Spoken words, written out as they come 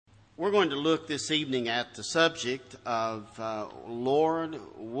We're going to look this evening at the subject of, Lord,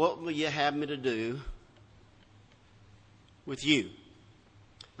 what will you have me to do with you?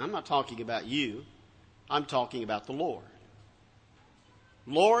 I'm not talking about you. I'm talking about the Lord.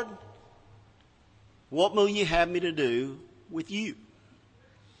 Lord, what will you have me to do with you?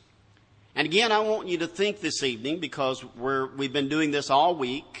 And again, I want you to think this evening, because we've been doing this all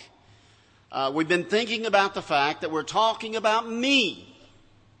week. We've been thinking about the fact that we're talking about me.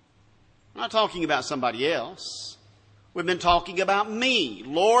 We're not talking about somebody else. We've been talking about me.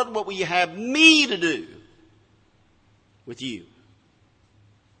 Lord, what will you have me to do with you?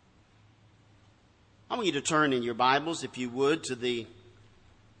 I want you to turn in your Bibles, if you would, to the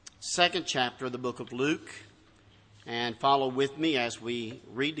second chapter of the book of Luke, and follow with me as we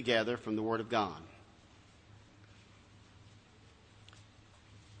read together from the Word of God.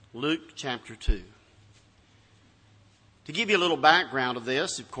 Luke chapter 2. To give you a little background of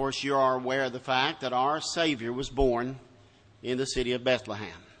this, of course, you are aware of the fact that our Savior was born in the city of Bethlehem.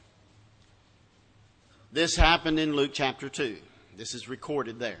 This happened in Luke chapter 2. This is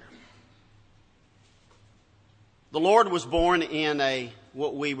recorded there. The Lord was born in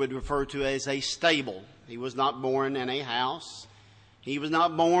what we would refer to as a stable. He was not born in a house. He was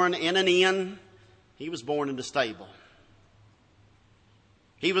not born in an inn. He was born in a stable.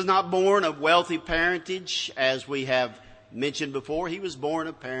 He was not born of wealthy parentage, as we have mentioned before. He was born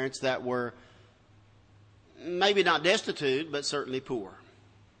of parents that were maybe not destitute, but certainly poor.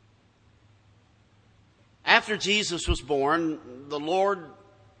 After Jesus was born, the Lord,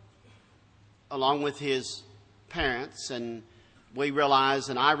 along with his parents, and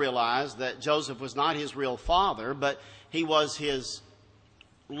I realize that Joseph was not his real father, but he was his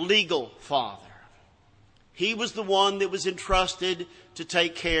legal father. He was the one that was entrusted to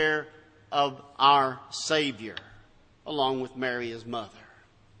take care of our Savior, along with Mary, his mother.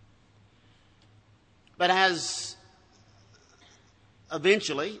 But as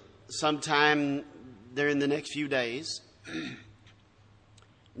eventually, sometime during the next few days,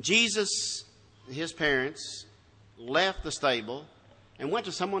 Jesus, his parents, left the stable and went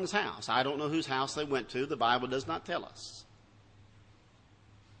to someone's house. I don't know whose house they went to. The Bible does not tell us.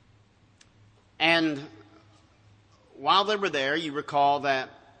 And while they were there, you recall that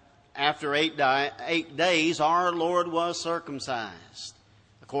after 8 days, our Lord was circumcised,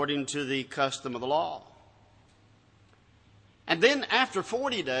 according to the custom of the law. And then after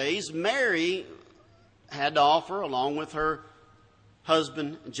 40 days, Mary had to offer, along with her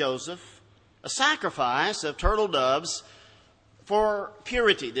husband Joseph, a sacrifice of turtle doves for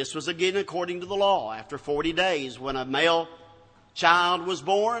purity. This was again according to the law. After 40 days, when a male child was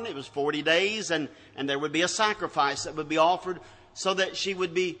born, it was 40 days, and there would be a sacrifice that would be offered so that she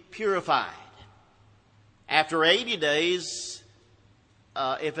would be purified. After 80 days,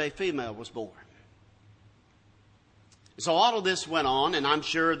 if a female was born. So all of this went on, and I'm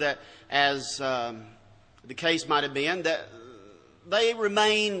sure that as the case might have been, that they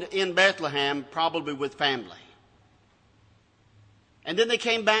remained in Bethlehem, probably with family. And then they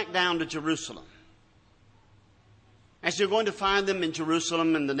came back down to Jerusalem. As you're going to find them in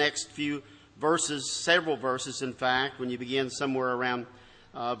Jerusalem in the next few verses, several verses in fact, when you begin somewhere around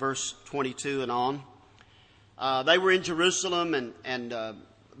verse 22 and on. They were in Jerusalem and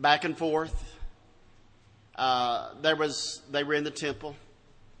back and forth. They were in the temple.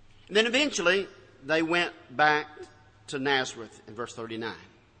 And then eventually they went back to Nazareth in verse 39.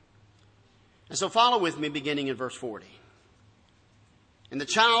 And so follow with me beginning in verse 40. And the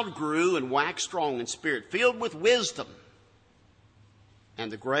child grew and waxed strong in spirit, filled with wisdom,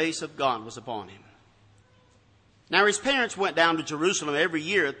 and the grace of God was upon him. Now his parents went down to Jerusalem every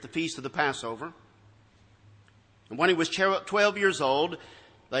year at the feast of the Passover. And when he was 12 years old,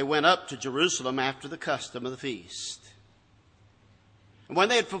 they went up to Jerusalem after the custom of the feast. And when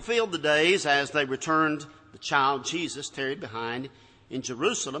they had fulfilled the days, as they returned, the child Jesus tarried behind in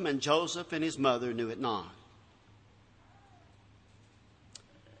Jerusalem, and Joseph and his mother knew it not.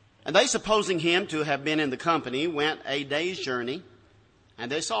 And they, supposing him to have been in the company, went a day's journey,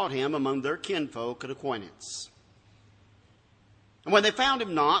 and they sought him among their kinfolk and acquaintance. And when they found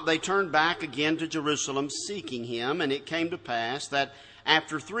him not, they turned back again to Jerusalem, seeking him. And it came to pass that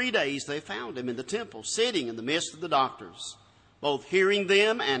after 3 days they found him in the temple, sitting in the midst of the doctors, both hearing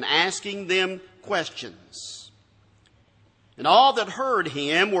them and asking them questions. And all that heard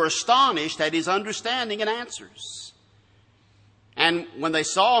him were astonished at his understanding and answers. And when they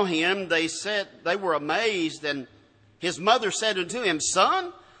saw him, they were amazed. And his mother said unto him,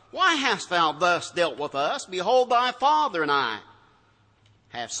 Son, why hast thou thus dealt with us? Behold, thy father and I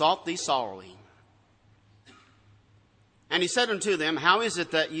have sought thee sorrowing. And he said unto them, How is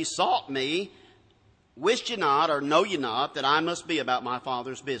it that ye sought me? Wist ye not, or know ye not, that I must be about my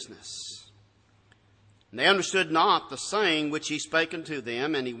Father's business? And they understood not the saying which he spake unto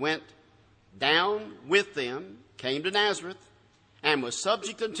them. And he went down with them, came to Nazareth, and was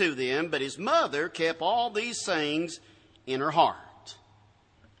subject unto them. But his mother kept all these sayings in her heart.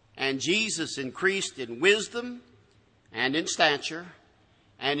 And Jesus increased in wisdom and in stature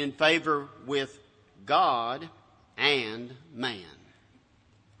and in favor with God and man.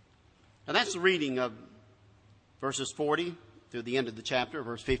 Now that's the reading of verses 40 through the end of the chapter,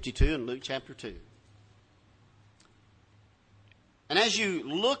 verse 52 in Luke chapter 2. And as you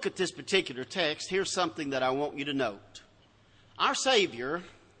look at this particular text, here's something that I want you to note. Our Savior,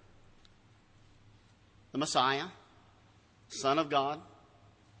 the Messiah, Son of God,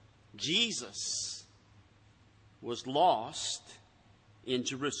 Jesus, was lost in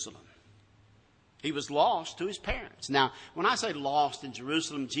Jerusalem. He was lost to his parents. Now, when I say lost in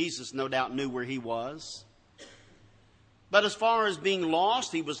Jerusalem, Jesus no doubt knew where he was. But as far as being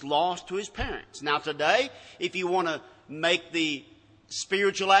lost, he was lost to his parents. Now today, if you want to make the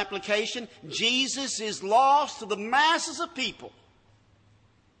spiritual application, Jesus is lost to the masses of people.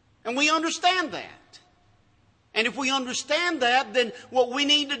 And we understand that. And if we understand that, then what we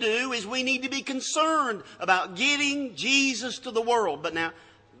need to do is we need to be concerned about getting Jesus to the world. But now,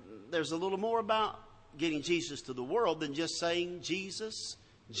 there's a little more about getting Jesus to the world than just saying Jesus,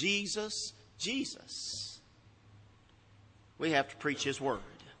 Jesus, Jesus. We have to preach his word.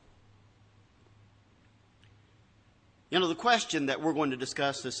 You know, the question that we're going to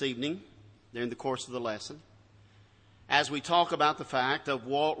discuss this evening during the course of the lesson, as we talk about the fact of,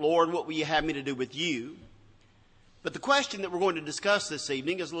 Lord, what will you have me to do with you? But the question that we're going to discuss this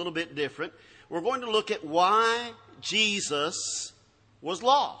evening is a little bit different. We're going to look at why Jesus was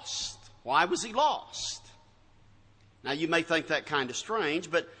lost. Why was he lost? Now, you may think that kind of strange,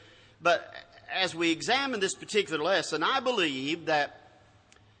 but as we examine this particular lesson, I believe that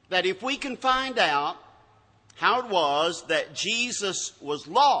if we can find out how it was that Jesus was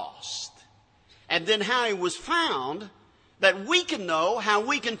lost, and then how he was found, that we can know how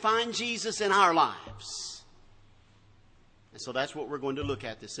we can find Jesus in our lives. And so that's what we're going to look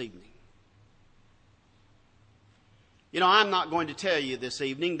at this evening. You know, I'm not going to tell you this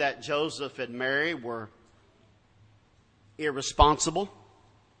evening that Joseph and Mary were irresponsible.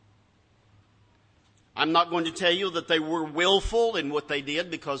 I'm not going to tell you that they were willful in what they did,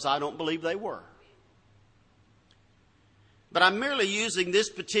 because I don't believe they were. But I'm merely using this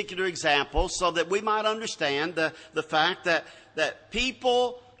particular example so that we might understand the fact that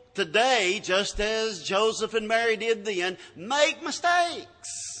people today, just as Joseph and Mary did then, make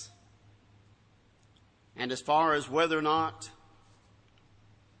mistakes. And as far as whether or not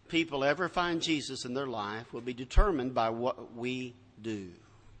people ever find Jesus in their life will be determined by what we do.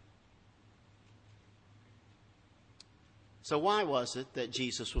 So why was it that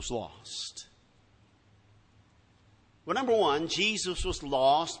Jesus was lost? Well, number one, Jesus was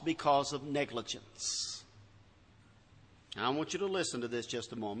lost because of negligence. Now, I want you to listen to this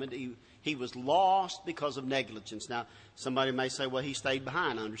just a moment. He was lost because of negligence. Now, somebody may say, well, he stayed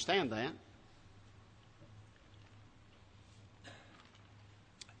behind. I understand that.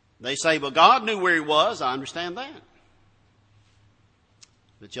 They say, well, God knew where he was. I understand that.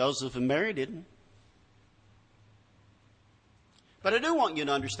 But Joseph and Mary didn't. But I do want you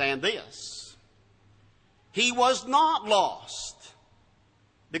to understand this. He was not lost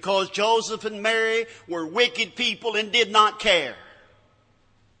because Joseph and Mary were wicked people and did not care.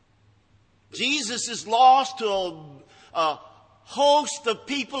 Jesus is lost to a host of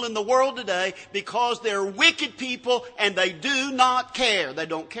people in the world today because they're wicked people and they do not care. They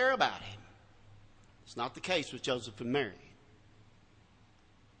don't care about him. It's not the case with Joseph and Mary.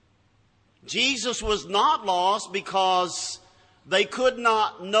 Jesus was not lost because they could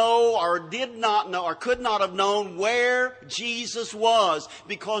not know or did not know or could not have known where Jesus was,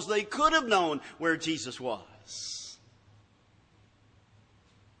 because they could have known where Jesus was.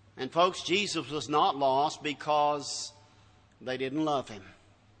 And folks, Jesus was not lost because they didn't love him.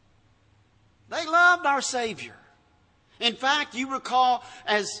 They loved our Savior. In fact, you recall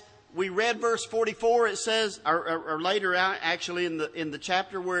as we read verse 44, it says, or later actually in the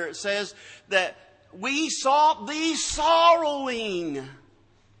chapter where it says that we sought thee sorrowing.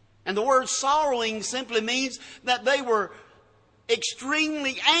 And the word sorrowing simply means that they were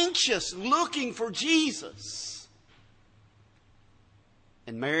extremely anxious, looking for Jesus.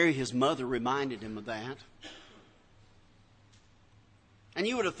 And Mary, his mother, reminded him of that. And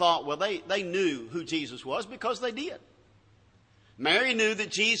you would have thought, well, they knew who Jesus was because they did. Mary knew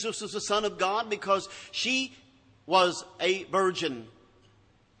that Jesus was the Son of God because she was a virgin.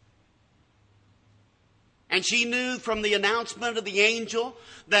 And she knew from the announcement of the angel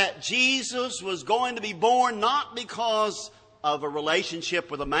that Jesus was going to be born not because of a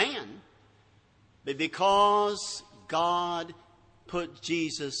relationship with a man, but because God put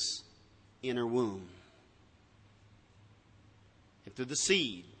Jesus in her womb. And through the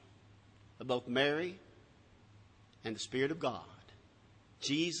seed of both Mary and the Spirit of God,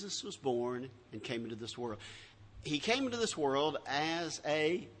 Jesus was born and came into this world. He came into this world as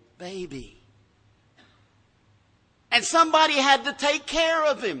a baby. And somebody had to take care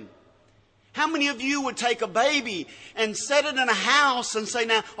of him. How many of you would take a baby and set it in a house and say,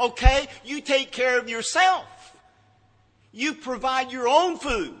 now, okay, you take care of yourself. You provide your own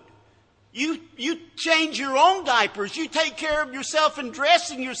food. You change your own diapers. You take care of yourself in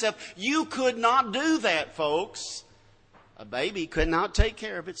dressing yourself. You could not do that, folks. A baby could not take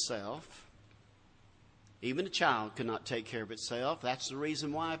care of itself. Even a child could not take care of itself. That's the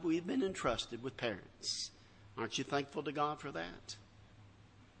reason why we've been entrusted with parents. Aren't you thankful to God for that?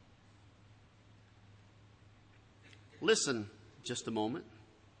 Listen just a moment.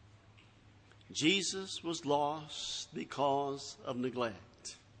 Jesus was lost because of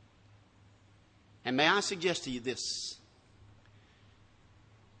neglect. And may I suggest to you this,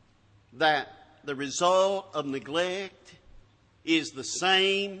 that the result of neglect is the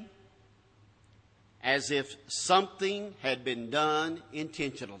same as if something had been done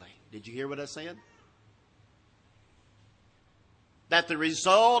intentionally. Did you hear what I said? That the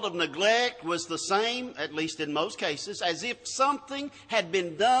result of neglect was the same, at least in most cases, as if something had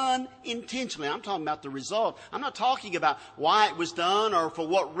been done intentionally. I'm talking about the result. I'm not talking about why it was done or for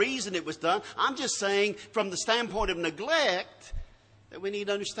what reason it was done. I'm just saying from the standpoint of neglect that we need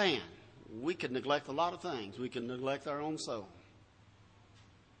to understand. We can neglect a lot of things. We can neglect our own soul.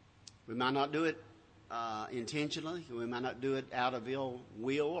 We might not do it intentionally. We might not do it out of ill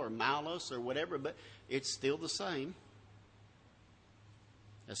will or malice or whatever, but it's still the same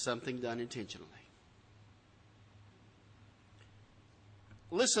as something done intentionally.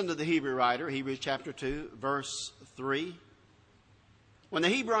 Listen to the Hebrew writer, Hebrews chapter 2, verse 3. When the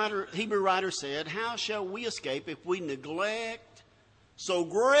Hebrew writer said, how shall we escape if we neglect so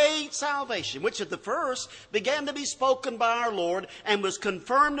great salvation, which at the first began to be spoken by our Lord and was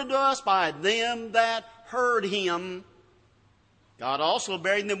confirmed unto us by them that heard him, God also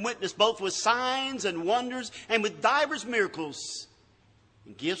bearing them witness both with signs and wonders and with divers miracles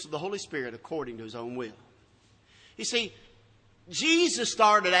and gifts of the Holy Spirit according to his own will. You see, Jesus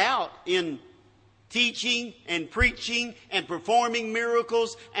started out in teaching and preaching and performing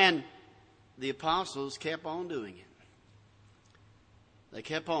miracles, and the apostles kept on doing it. They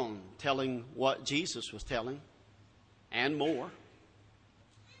kept on telling what Jesus was telling and more.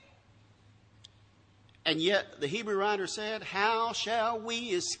 And yet the Hebrew writer said, how shall we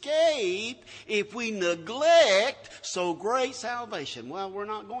escape if we neglect so great salvation? Well, we're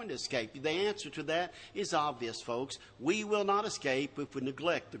not going to escape. The answer to that is obvious, folks. We will not escape if we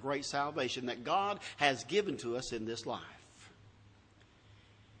neglect the great salvation that God has given to us in this life.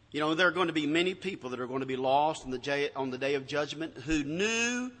 You know, there are going to be many people that are going to be lost on the day of judgment who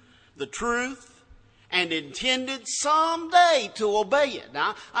knew the truth and intended someday to obey it.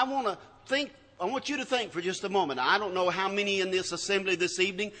 Now, I want you to think for just a moment. I don't know how many in this assembly this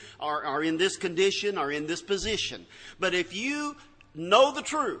evening are in this condition or in this position. But if you know the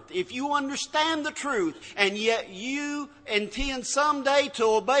truth, if you understand the truth, and yet you intend someday to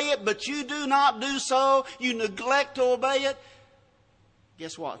obey it, but you do not do so, you neglect to obey it,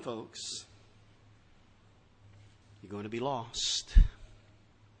 guess what, folks? You're going to be lost.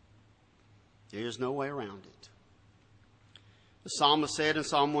 There's no way around it. The psalmist said in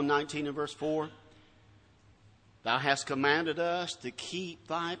Psalm 119 and verse 4, Thou hast commanded us to keep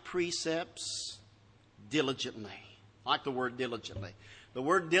thy precepts diligently. I like the word diligently. The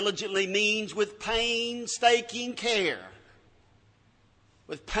word diligently means with painstaking care.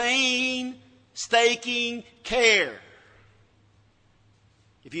 With painstaking care.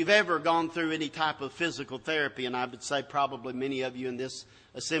 If you've ever gone through any type of physical therapy, and I would say probably many of you in this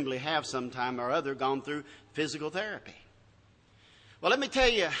assembly have sometime or other gone through physical therapy. Well, let me tell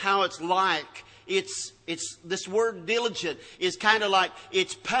you how it's like. It's this word diligent is kind of like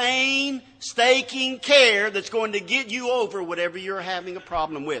it's painstaking care that's going to get you over whatever you're having a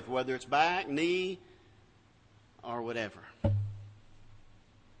problem with, whether it's back, knee, or whatever.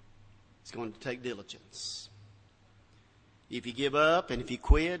 It's going to take diligence. If you give up and if you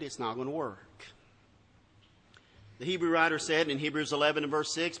quit, it's not going to work. The Hebrew writer said in Hebrews 11 and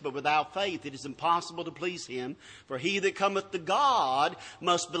verse 6, "But without faith it is impossible to please him. For he that cometh to God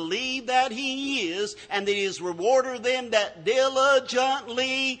must believe that he is, and that he is rewarder of them that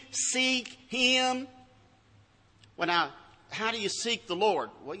diligently seek him." Well, now, how do you seek the Lord?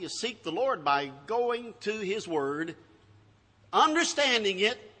 Well, you seek the Lord by going to his word, understanding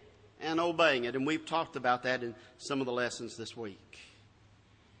it, and obeying it. And we've talked about that in some of the lessons this week.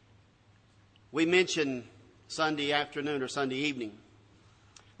 We mentioned Sunday afternoon or Sunday evening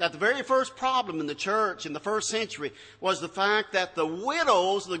that the very first problem in the church in the first century was the fact that the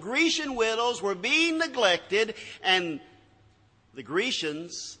widows, the Grecian widows, were being neglected, and the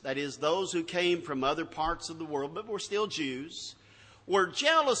Grecians, that is those who came from other parts of the world but were still Jews, were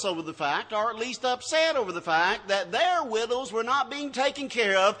jealous over the fact, or at least upset over the fact, that their widows were not being taken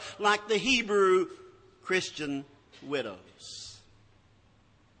care of like the Hebrew Christian widows.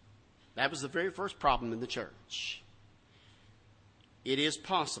 That was the very first problem in the church. It is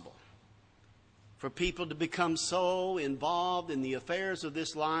possible for people to become so involved in the affairs of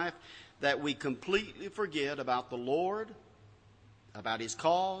this life that we completely forget about the Lord, about his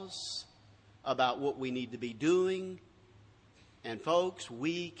cause, about what we need to be doing. And folks,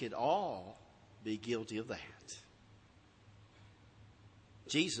 we could all be guilty of that.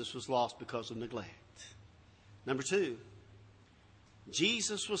 Jesus was lost because of neglect. Number two,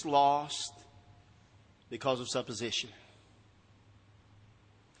 Jesus was lost because of supposition.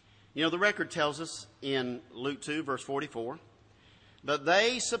 You know, the record tells us in Luke 2, verse 44, "But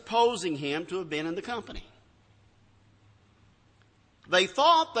they, supposing him to have been in the company." They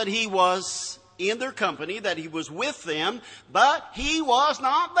thought that he was in their company, that he was with them, but he was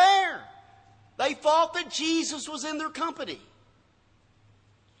not there. They thought that Jesus was in their company.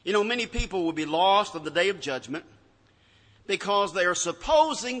 You know, many people will be lost on the day of judgment because they are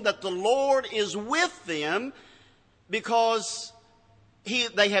supposing that the Lord is with them because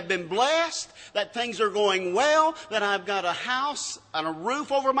they have been blessed, that things are going well, that I've got a house and a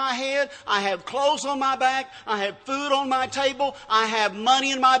roof over my head, I have clothes on my back, I have food on my table, I have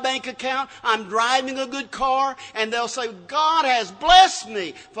money in my bank account, I'm driving a good car, and they'll say, "God has blessed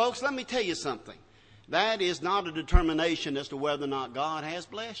me." Folks, let me tell you something. That is not a determination as to whether or not God has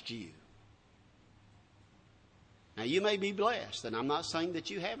blessed you. Now, you may be blessed, and I'm not saying that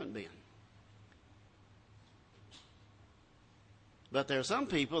you haven't been. But there are some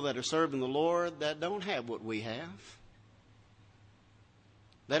people that are serving the Lord that don't have what we have.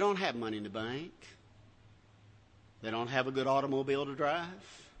 They don't have money in the bank. They don't have a good automobile to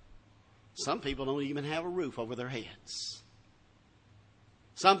drive. Some people don't even have a roof over their heads.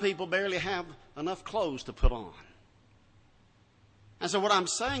 Some people barely have enough clothes to put on. And so what I'm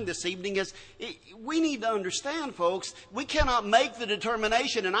saying this evening is we need to understand, folks, we cannot make the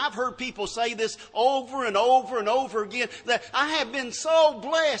determination, and I've heard people say this over and over and over again, that I have been so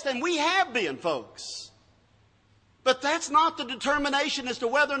blessed, and we have been, folks. But that's not the determination as to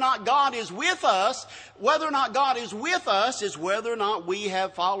whether or not God is with us. Whether or not God is with us is whether or not we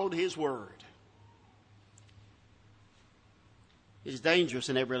have followed his word. It's dangerous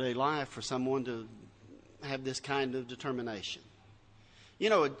in everyday life for someone to have this kind of determination. You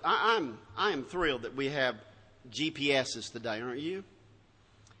know, I am thrilled that we have GPSs today, aren't you?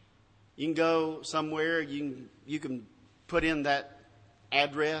 You can go somewhere, you can put in that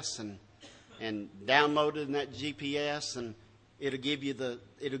address and download it in that GPS, and it'll give you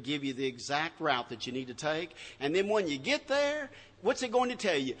the exact route that you need to take. And then when you get there, what's it going to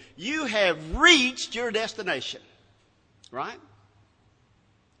tell you? You have reached your destination, right?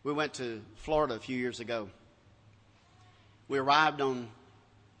 We went to Florida a few years ago. We arrived on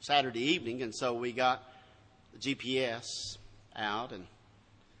Saturday evening, and so we got the GPS out, and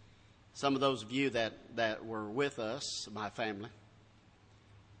some of those of you that were with us, my family,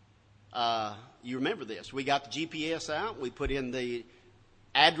 you remember this. We got the GPS out, we put in the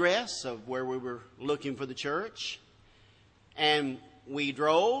address of where we were looking for the church, and we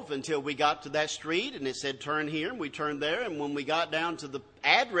drove until we got to that street, and it said turn here, and we turned there, and when we got down to the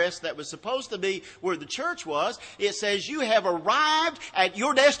address that was supposed to be where the church was, it says you have arrived at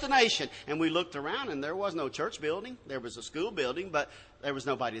your destination. And we looked around, and there was no church building. There was a school building, but there was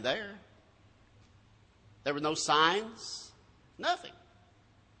nobody there. There were no signs, nothing.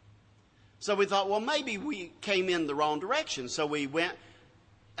 So we thought, well, maybe we came in the wrong direction. So we went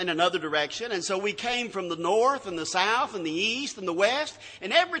in another direction. And so we came from the north and the south and the east and the west.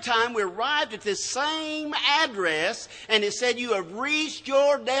 And every time we arrived at this same address, and it said, you have reached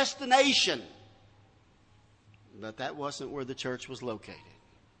your destination. But that wasn't where the church was located.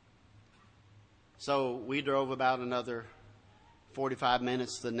 So we drove about another 45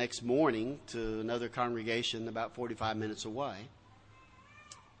 minutes the next morning to another congregation about 45 minutes away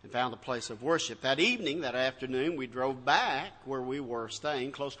and found a place of worship. That evening, that afternoon, we drove back where we were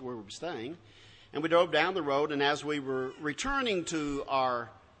staying, close to where we were staying, and we drove down the road, and as we were returning to our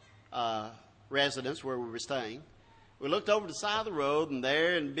residence where we were staying, we looked over the side of the road, and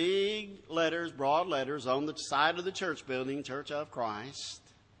there in big letters, broad letters, on the side of the church building, Church of Christ,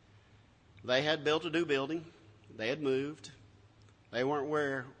 they had built a new building. They had moved. They weren't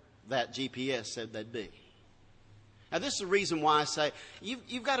where that GPS said they'd be. Now, this is the reason why I say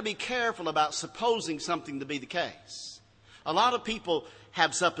you've got to be careful about supposing something to be the case. A lot of people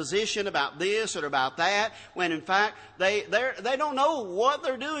have supposition about this or about that, when in fact they don't know what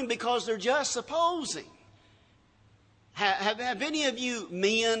they're doing because they're just supposing. Have any of you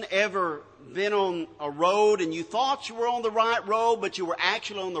men ever been on a road and you thought you were on the right road, but you were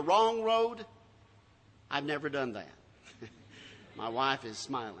actually on the wrong road? I've never done that. My wife is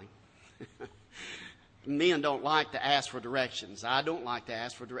smiling. Men don't like to ask for directions. I don't like to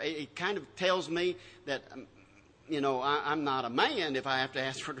ask for directions. It kind of tells me that, I'm not a man if I have to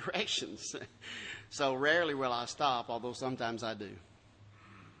ask for directions. So rarely will I stop, although sometimes I do.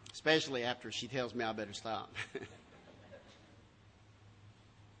 Especially after she tells me I better stop.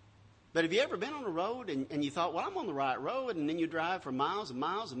 But have you ever been on a road and you thought, well, I'm on the right road, and then you drive for miles and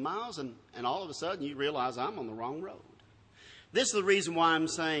miles and miles, and all of a sudden you realize I'm on the wrong road? This is the reason why I'm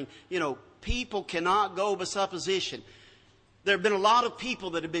saying, people cannot go by supposition. There have been a lot of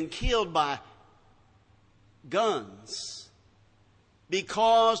people that have been killed by guns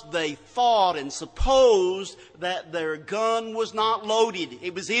because they thought and supposed that their gun was not loaded.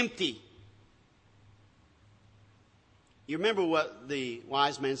 It was empty. You remember what the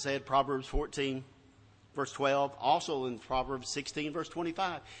wise man said, Proverbs 14, verse 12, also in Proverbs 16, verse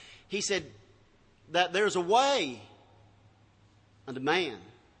 25. He said that there's a way unto man.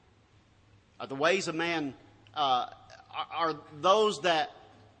 The ways of man are those that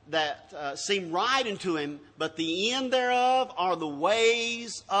seem right unto him, but the end thereof are the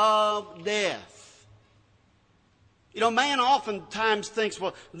ways of death. Man oftentimes thinks,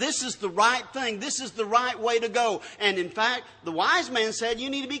 well, this is the right thing. This is the right way to go. And in fact, the wise man said you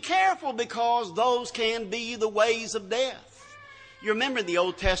need to be careful because those can be the ways of death. You remember in the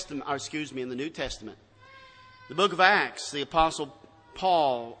in the New Testament, the book of Acts, the Apostle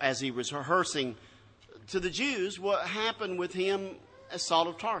Paul, as he was rehearsing to the Jews what happened with him as Saul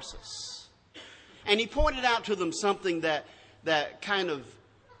of Tarsus. And he pointed out to them something that kind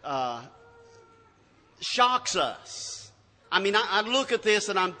of shocks us. I look at this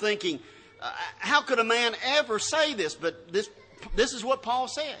and I'm thinking, how could a man ever say this? But this is what Paul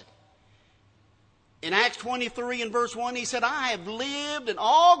said. In Acts 23 and verse 1, he said, I have lived in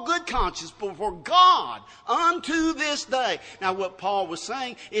all good conscience before God unto this day. Now, what Paul was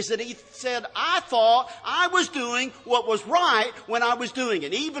saying is that he said, I thought I was doing what was right when I was doing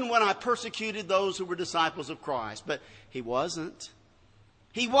it, even when I persecuted those who were disciples of Christ. But he wasn't.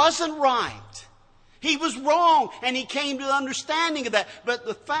 He wasn't right. He was wrong, and he came to the understanding of that. But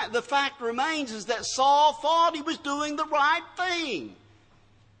the fact remains is that Saul thought he was doing the right thing.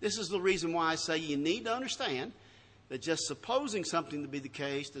 This is the reason why I say you need to understand that just supposing something to be the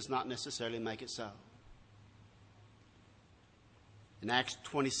case does not necessarily make it so. In Acts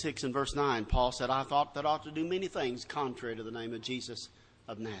 26 and verse 9, Paul said, I thought that I ought to do many things contrary to the name of Jesus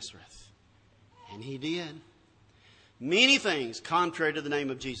of Nazareth. And he did. Many things contrary to the name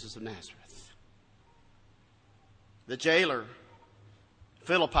of Jesus of Nazareth. The jailer,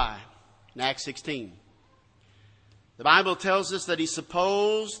 Philippi, in Acts 16. The Bible tells us that he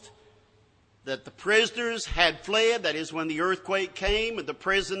supposed that the prisoners had fled. That is, when the earthquake came and the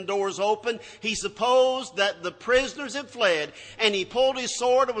prison doors opened, he supposed that the prisoners had fled, and he pulled his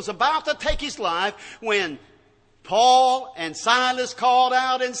sword and was about to take his life when Paul and Silas called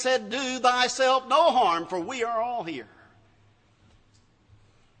out and said, do thyself no harm, for we are all here.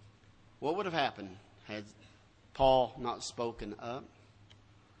 What would have happened had Paul not spoken up?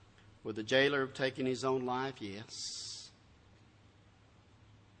 Would the jailer have taken his own life? Yes.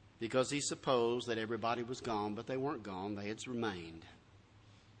 Because he supposed that everybody was gone, but they weren't gone. They had remained.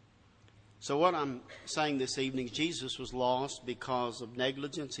 So what I'm saying this evening, Jesus was lost because of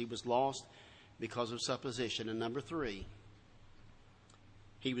negligence. He was lost because of supposition. And number 3,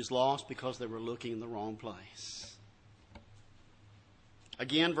 he was lost because they were looking in the wrong place.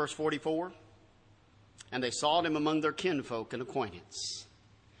 Again, verse 44. And they sought him among their kinfolk and acquaintance.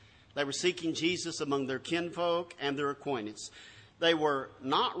 They were seeking Jesus among their kinfolk and their acquaintance. They were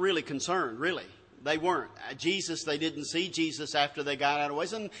not really concerned, really. They weren't. They didn't see Jesus after they got out of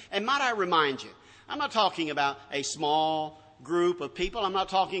the way. And might I remind you, I'm not talking about a small group of people. I'm not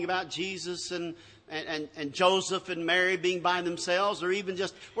talking about Jesus and Joseph and Mary being by themselves, or even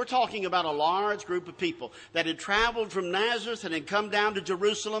just, we're talking about a large group of people that had traveled from Nazareth and had come down to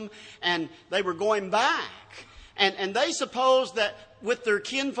Jerusalem, and they were going back. And they supposed that with their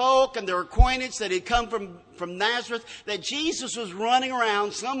kinfolk and their acquaintance that had come from Nazareth, that Jesus was running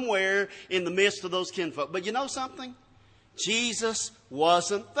around somewhere in the midst of those kinfolk. But you know something? Jesus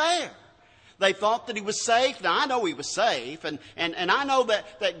wasn't there. They thought that he was safe. Now, I know he was safe, and I know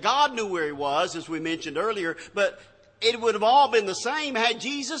that God knew where he was, as we mentioned earlier, but it would have all been the same had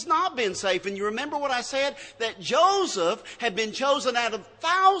Jesus not been safe. And you remember what I said? That Joseph had been chosen out of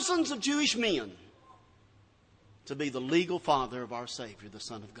thousands of Jewish men to be the legal father of our Savior, the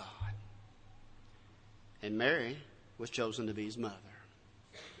Son of God. And Mary was chosen to be his mother.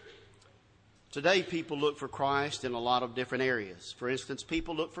 Today, people look for Christ in a lot of different areas. For instance,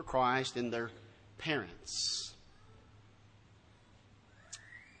 people look for Christ in their parents.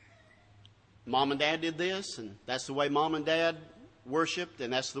 Mom and Dad did this, and that's the way Mom and Dad worshiped,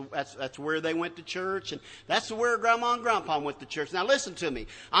 and that's where they went to church, and that's where Grandma and Grandpa went to church. Now listen to me.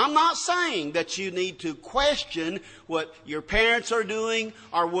 I'm not saying that you need to question what your parents are doing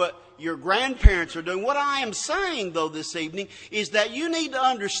or what your grandparents are doing. What I am saying, though, this evening is that you need to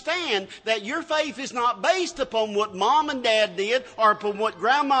understand that your faith is not based upon what Mom and Dad did or upon what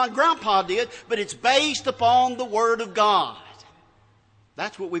Grandma and Grandpa did, but it's based upon the Word of God.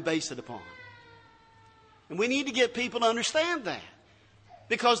 That's what we base it upon. And we need to get people to understand that.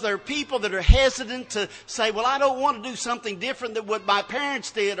 Because there are people that are hesitant to say, well, I don't want to do something different than what my parents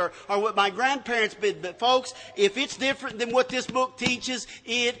did or what my grandparents did. But folks, if it's different than what this book teaches,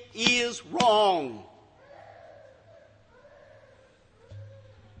 it is wrong.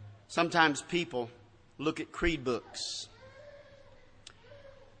 Sometimes people look at creed books.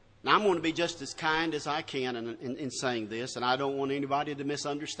 Now, I'm going to be just as kind as I can in saying this, and I don't want anybody to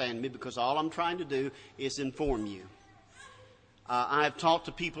misunderstand me, because all I'm trying to do is inform you. I have talked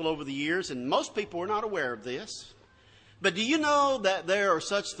to people over the years, and most people are not aware of this. But do you know that there are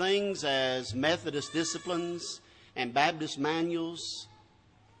such things as Methodist disciplines and Baptist manuals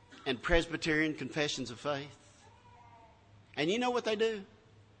and Presbyterian confessions of faith? And you know what they do?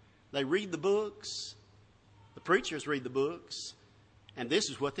 They read the books. The preachers read the books. And this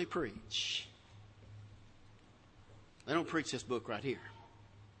is what they preach. They don't preach this book right here.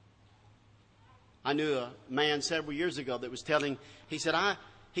 I knew a man several years ago that was telling, he said,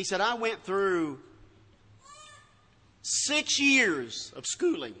 I went through 6 years of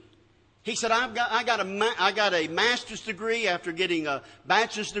schooling. He said, I got a master's degree after getting a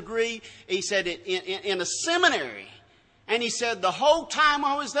bachelor's degree. He said, in a seminary. And he said, the whole time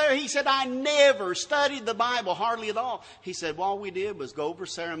I was there, he said, I never studied the Bible, hardly at all. He said, all we did was go over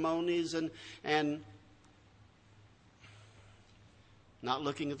ceremonies and not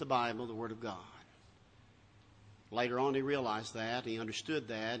looking at the Bible, the Word of God. Later on, he realized that, he understood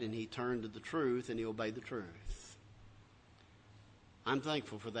that, and he turned to the truth, and he obeyed the truth. I'm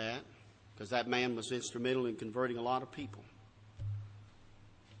thankful for that, because that man was instrumental in converting a lot of people.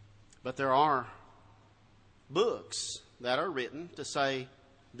 But there are books that are written to say,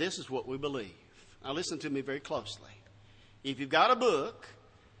 this is what we believe. Now listen to me very closely. If you've got a book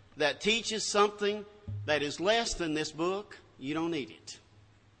that teaches something that is less than this book, you don't need it.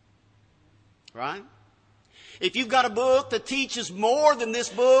 Right? If you've got a book that teaches more than this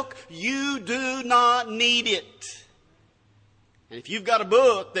book, you do not need it. And if you've got a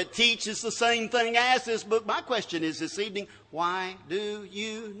book that teaches the same thing as this book, my question is this evening, why do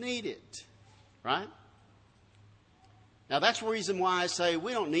you need it? Right? Now that's the reason why I say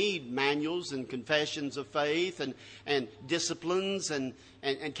we don't need manuals and confessions of faith and disciplines and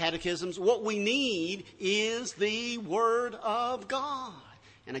catechisms. What we need is the Word of God.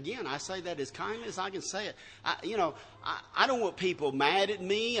 And again, I say that as kindly as I can say it. I don't want people mad at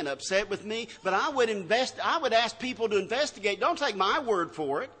me and upset with me, but I would ask people to investigate. Don't take my word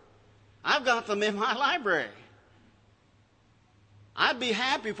for it. I've got them in my library. I'd be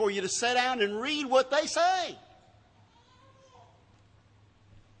happy for you to sit down and read what they say.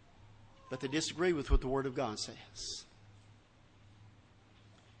 But they disagree with what the Word of God says.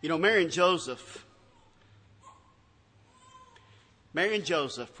 Mary and Joseph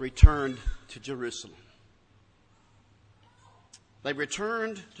returned to Jerusalem. They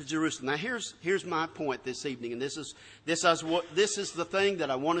returned to Jerusalem. Now here's my point this evening, and this is the thing that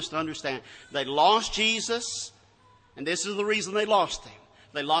I want us to understand. They lost Jesus, and this is the reason they lost him.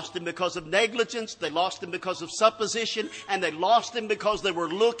 They lost him because of negligence. They lost him because of supposition. And they lost him because they were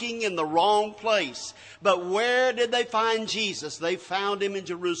looking in the wrong place. But where did they find Jesus? They found him in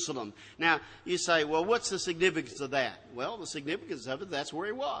Jerusalem. Now, you say, well, what's the significance of that? Well, the significance of it, that's where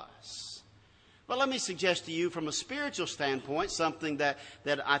he was. But let me suggest to you from a spiritual standpoint something that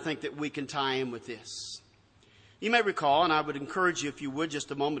I think that we can tie in with this. You may recall, and I would encourage you, if you would, just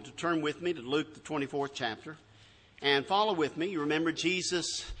a moment to turn with me to Luke, the 24th chapter. And follow with me. You remember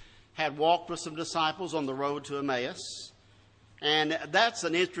Jesus had walked with some disciples on the road to Emmaus. And that's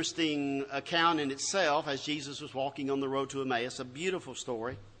an interesting account in itself as Jesus was walking on the road to Emmaus. A beautiful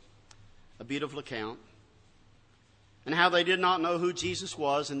story. A beautiful account. And how they did not know who Jesus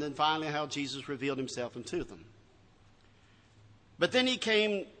was. And then finally how Jesus revealed himself unto them. But then he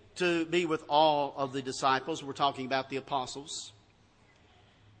came to be with all of the disciples. We're talking about the apostles.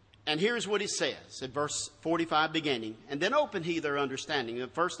 And here's what he says at verse 45 beginning. And then opened he their understanding.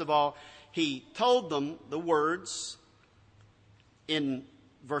 And first of all, he told them the words in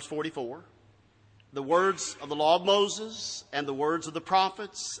verse 44. The words of the law of Moses and the words of the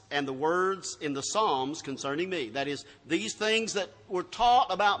prophets and the words in the Psalms concerning me. That is, these things that were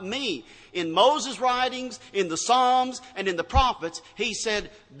taught about me in Moses' writings, in the Psalms, and in the prophets. He said,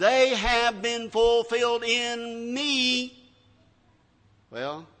 they have been fulfilled in me.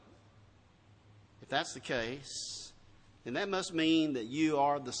 Well, if that's the case, then that must mean that you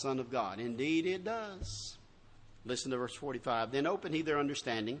are the Son of God. Indeed it does. Listen to verse 45. Then opened he their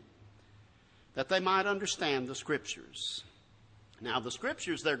understanding, that they might understand the Scriptures. Now the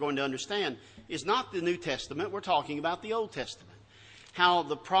Scriptures they're going to understand is not the New Testament. We're talking about the Old Testament. How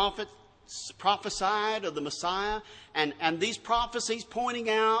the prophets prophesied of the Messiah, and these prophecies pointing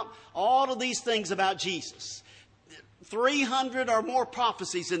out all of these things about Jesus. 300 or more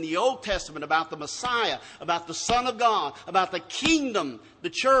prophecies in the Old Testament about the Messiah, about the Son of God, about the kingdom, the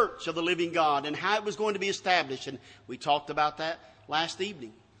church of the living God, and how it was going to be established. And we talked about that last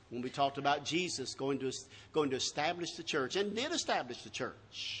evening when we talked about Jesus going to establish the church, and did establish the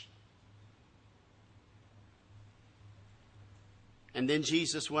church. And then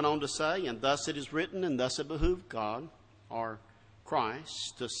Jesus went on to say, and thus it is written, and thus it behooved God, or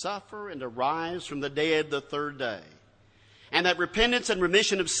Christ, to suffer and to rise from the dead the third day. And that repentance and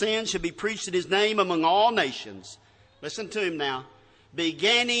remission of sins should be preached in his name among all nations. Listen to him now.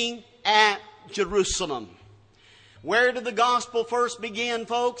 Beginning at Jerusalem. Where did the gospel first begin,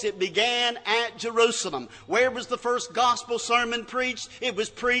 folks? It began at Jerusalem. Where was the first gospel sermon preached? It was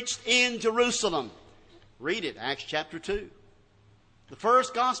preached in Jerusalem. Read it, Acts chapter 2. The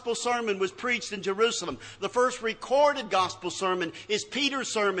first gospel sermon was preached in Jerusalem. The first recorded gospel sermon is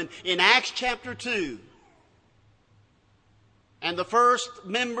Peter's sermon in Acts chapter 2. And the first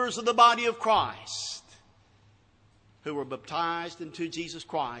members of the body of Christ who were baptized into Jesus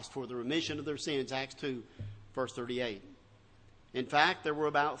Christ for the remission of their sins, Acts 2, verse 38. In fact, there were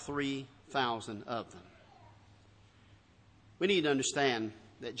about 3,000 of them. We need to understand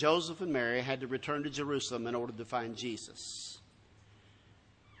that Joseph and Mary had to return to Jerusalem in order to find Jesus.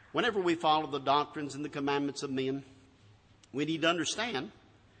 Whenever we follow the doctrines and the commandments of men, we need to understand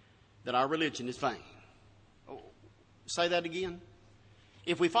that our religion is vain. Say that again.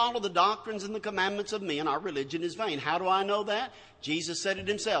 If we follow the doctrines and the commandments of men, our religion is vain. How do I know that? Jesus said it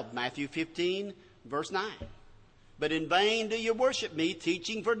himself, Matthew 15, verse 9. But in vain do you worship me,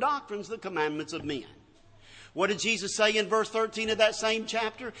 teaching for doctrines the commandments of men. What did Jesus say in verse 13 of that same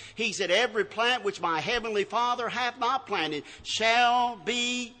chapter? He said, every plant which my heavenly Father hath not planted shall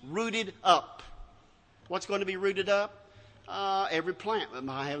be rooted up. What's going to be rooted up? Every plant that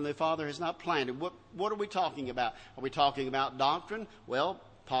my heavenly Father has not planted. What are we talking about? Are we talking about doctrine? Well,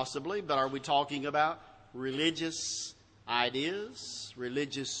 possibly, but are we talking about religious ideas,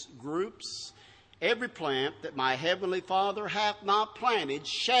 religious groups? Every plant that my heavenly Father hath not planted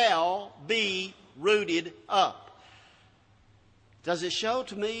shall be rooted up. Does it show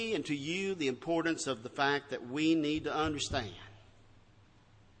to me and to you the importance of the fact that we need to understand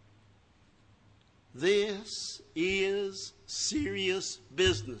this is serious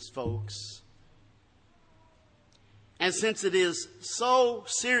business, folks? And since it is so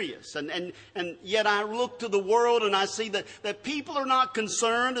serious, and yet I look to the world and I see that people are not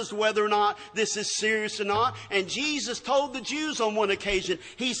concerned as to whether or not this is serious or not. And Jesus told the Jews on one occasion,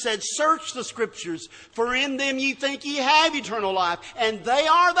 he said, search the Scriptures, for in them ye think ye have eternal life, and they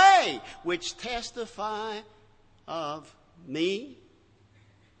are they which testify of me.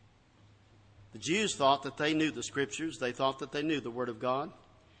 The Jews thought that they knew the Scriptures. They thought that they knew the Word of God.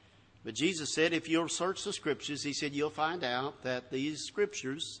 But Jesus said, if you'll search the Scriptures, he said, you'll find out that these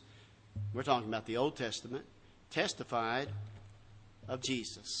Scriptures, we're talking about the Old Testament, testified of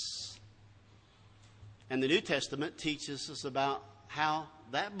Jesus. And the New Testament teaches us about how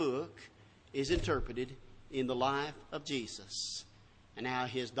that book is interpreted in the life of Jesus, and how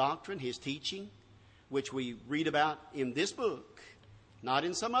his doctrine, his teaching, which we read about in this book, not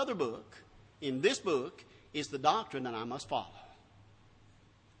in some other book, in this book, is the doctrine that I must follow.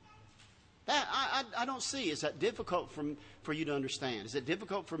 That I don't see. Is that difficult for you to understand? Is it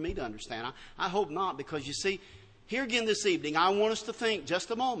difficult for me to understand? I hope not, because you see, here again this evening, I want us to think just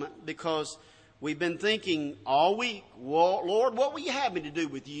a moment, because we've been thinking all week, well, Lord, what will you have me to do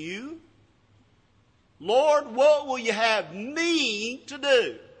with you? Lord, what will you have me to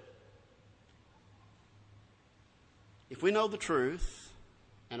do? If we know the truth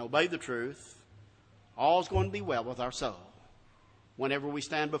and obey the truth, all's going to be well with our soul. Whenever we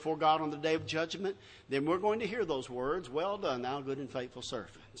stand before God on the day of judgment, then we're going to hear those words, well done, thou good and faithful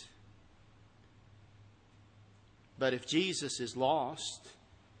servant. But if Jesus is lost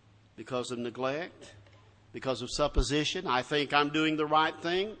because of neglect, because of supposition, I think I'm doing the right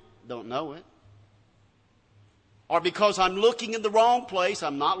thing, don't know it. Or because I'm looking in the wrong place,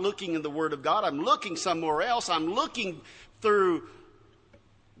 I'm not looking in the Word of God, I'm looking somewhere else, I'm looking through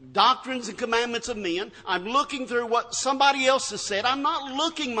doctrines and commandments of men, I'm looking through what somebody else has said, I'm not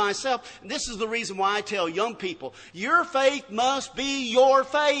looking myself. This is the reason why I tell young people, your faith must be your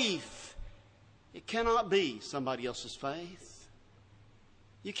faith. It cannot be somebody else's faith.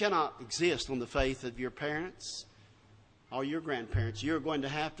 You cannot exist on the faith of your parents or your grandparents. You're going to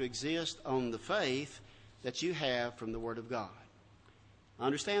have to exist on the faith that you have from the Word of God.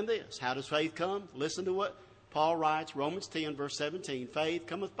 Understand this. How does faith come? Listen to what Paul writes, Romans 10, verse 17. Faith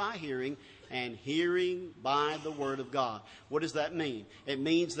cometh by hearing, and hearing by the Word of God. What does that mean? It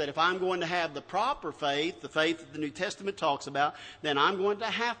means that if I'm going to have the proper faith, the faith that the New Testament talks about, then I'm going to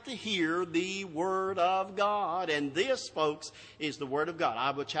have to hear the Word of God. And this, folks, is the Word of God.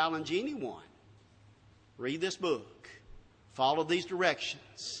 I would challenge anyone. Read this book. Follow these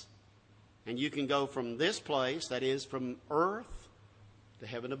directions. And you can go from this place, that is from earth to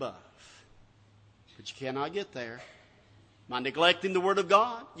heaven above. But you cannot get there by neglecting the Word of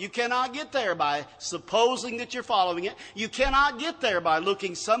God. You cannot get there by supposing that you're following it. You cannot get there by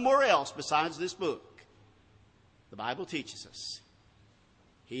looking somewhere else besides this book. The Bible teaches us,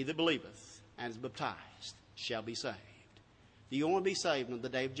 he that believeth and is baptized shall be saved. Do you want to be saved on the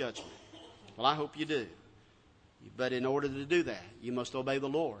day of judgment? Well, I hope you do. But in order to do that, you must obey the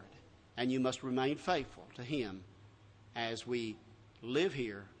Lord. And you must remain faithful to Him as we live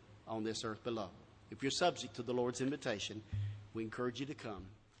here on this earth below. If you're subject to the Lord's invitation, we encourage you to come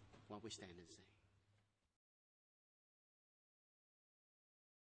while we stand and sing.